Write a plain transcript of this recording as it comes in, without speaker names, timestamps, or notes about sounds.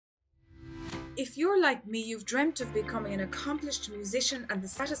If you're like me, you've dreamt of becoming an accomplished musician and the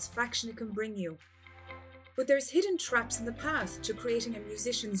satisfaction it can bring you. But there's hidden traps in the path to creating a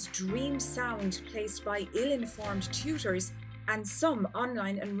musician's dream sound placed by ill-informed tutors and some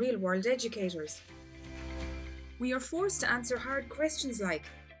online and real-world educators. We are forced to answer hard questions like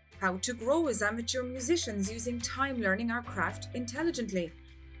how to grow as amateur musicians using time learning our craft intelligently,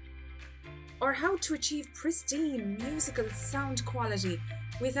 or how to achieve pristine musical sound quality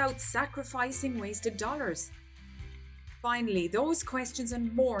without sacrificing wasted dollars. Finally, those questions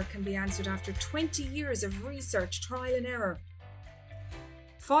and more can be answered after 20 years of research, trial and error.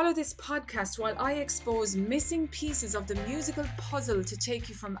 Follow this podcast while I expose missing pieces of the musical puzzle to take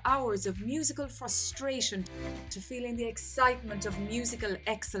you from hours of musical frustration to feeling the excitement of musical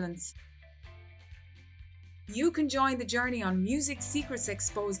excellence. You can join the journey on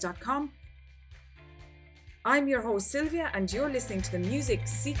MusicSecretsExposed.com. I'm your host Sylvia, and you're listening to the Music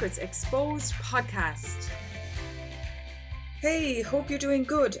Secrets Exposed podcast. Hey, hope you're doing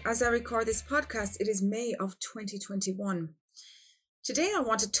good. As I record this podcast, it is May of 2021. Today I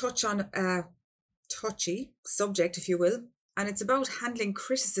want to touch on a touchy subject, if you will, and it's about handling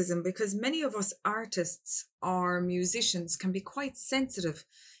criticism, because many of us artists or musicians can be quite sensitive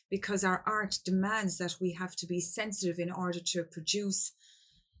because our art demands that we have to be sensitive in order to produce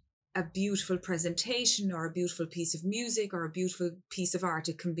a beautiful presentation or a beautiful piece of music or a beautiful piece of art.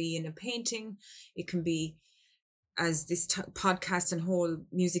 It can be in a painting, it can be, as this podcast and whole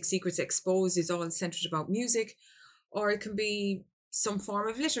Music Secrets Exposed is all centered about music, or it can be some form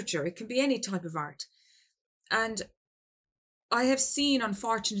of literature. It can be any type of art. And I have seen,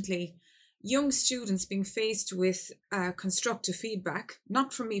 unfortunately, young students being faced with constructive feedback,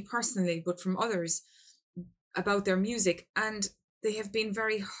 not from me personally, but from others, about their music. And they have been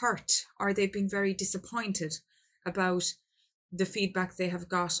very hurt, or they've been very disappointed about the feedback they have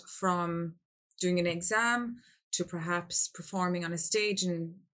got from doing an exam to perhaps performing on a stage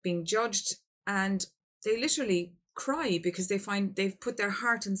and being judged. And they literally cry because they find they've put their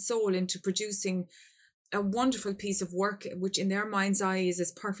heart and soul into producing a wonderful piece of work, which in their mind's eye is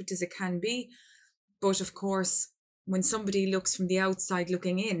as perfect as it can be. But of course, when somebody looks from the outside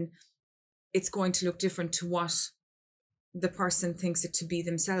looking in, it's going to look different to what the person thinks it to be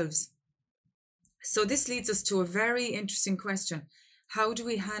themselves. So this leads us to a very interesting question. How do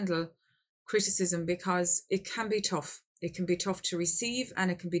we handle criticism? Because it can be tough. It can be tough to receive, and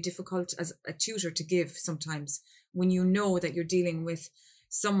it can be difficult as a tutor to give sometimes when you know that you're dealing with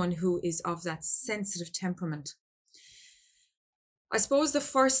someone who is of that sensitive temperament. I suppose the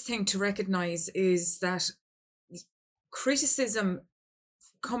first thing to recognize is that criticism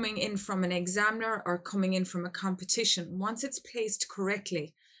coming in from an examiner or coming in from a competition, once it's placed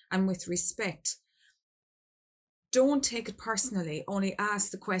correctly and with respect, don't take it personally. Only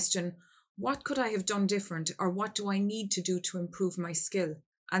ask the question, what could I have done different, or what do I need to do to improve my skill?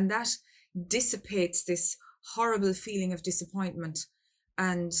 And that dissipates this horrible feeling of disappointment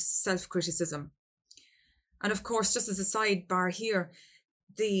and self-criticism. And of course, just as a sidebar here,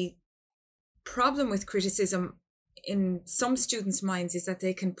 the problem with criticism in some students' minds is that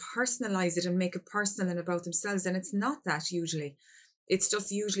they can personalize it and make it personal and about themselves. And it's not that usually. It's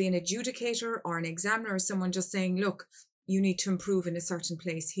just usually an adjudicator or an examiner or someone just saying, look, you need to improve in a certain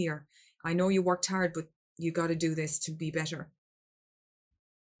place here. I know you worked hard, but you got to do this to be better.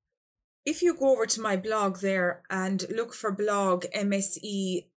 If you go over to my blog there and look for blog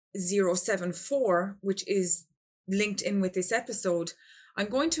MSE074, which is linked in with this episode, I'm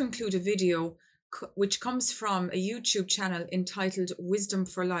going to include a video which comes from a YouTube channel entitled Wisdom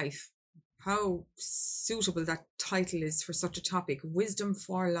for Life. How suitable that title is for such a topic, Wisdom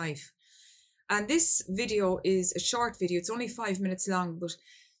for Life. And this video is a short video. It's only 5 minutes long, but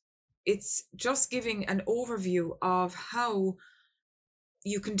it's just giving an overview of how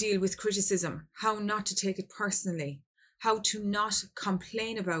you can deal with criticism, how not to take it personally, how to not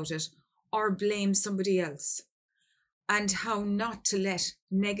complain about it or blame somebody else, and how not to let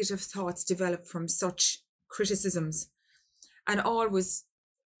negative thoughts develop from such criticisms, and always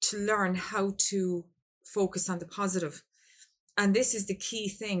to learn how to focus on the positive. And this is the key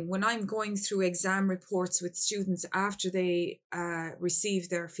thing. When I'm going through exam reports with students after they receive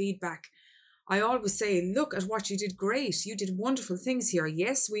their feedback, I always say, look at what you did great. You did wonderful things here.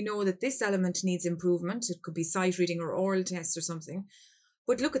 Yes, we know that this element needs improvement. It could be sight reading or oral test or something.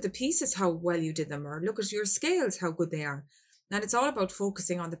 But look at the pieces, how well you did them, or look at your scales, how good they are. And it's all about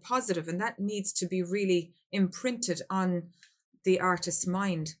focusing on the positive, and that needs to be really imprinted on the artist's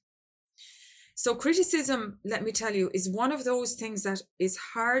mind. So criticism, let me tell you, is one of those things that is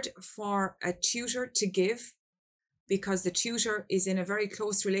hard for a tutor to give, because the tutor is in a very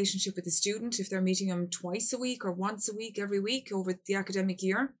close relationship with the student if they're meeting them twice a week or once a week, every week over the academic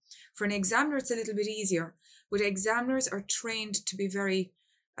year. For an examiner, it's a little bit easier, but examiners are trained to be very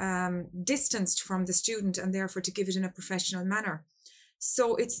distanced from the student and therefore to give it in a professional manner.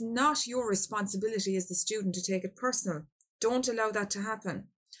 So it's not your responsibility as the student to take it personal. Don't allow that to happen.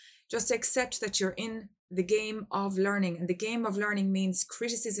 Just accept that you're in the game of learning, and the game of learning means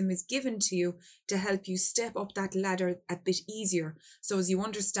criticism is given to you to help you step up that ladder a bit easier, so as you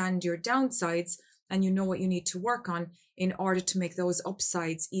understand your downsides and you know what you need to work on in order to make those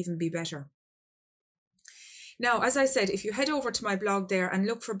upsides even be better. Now, as I said, if you head over to my blog there and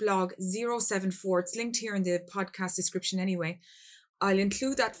look for blog 074, it's linked here in the podcast description anyway, I'll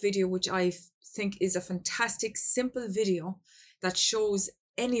include that video, which I think is a fantastic, simple video that shows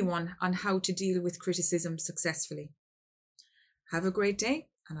anyone on how to deal with criticism successfully. Have a great day,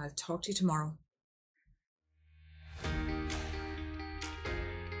 and I'll talk to you tomorrow.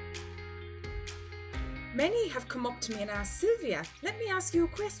 Many have come up to me and asked, Sylvia, let me ask you a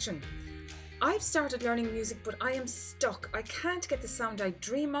question. I've started learning music, but I am stuck. I can't get the sound I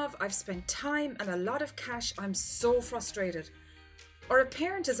dream of. I've spent time and a lot of cash. I'm so frustrated. Or a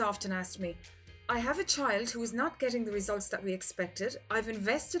parent has often asked me, I have a child who is not getting the results that we expected. I've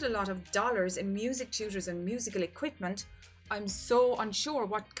invested a lot of dollars in music tutors and musical equipment. I'm so unsure.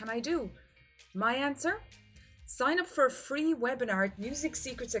 What can I do? My answer? Sign up for a free webinar at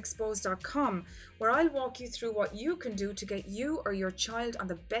musicsecretsexposed.com, where I'll walk you through what you can do to get you or your child on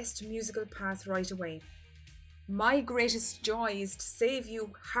the best musical path right away. My greatest joy is to save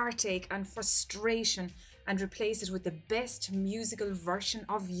you heartache and frustration and replace it with the best musical version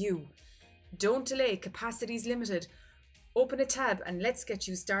of you. Don't delay, capacity is limited. Open a tab and let's get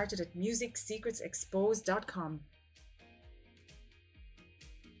you started at musicsecretsexposed.com.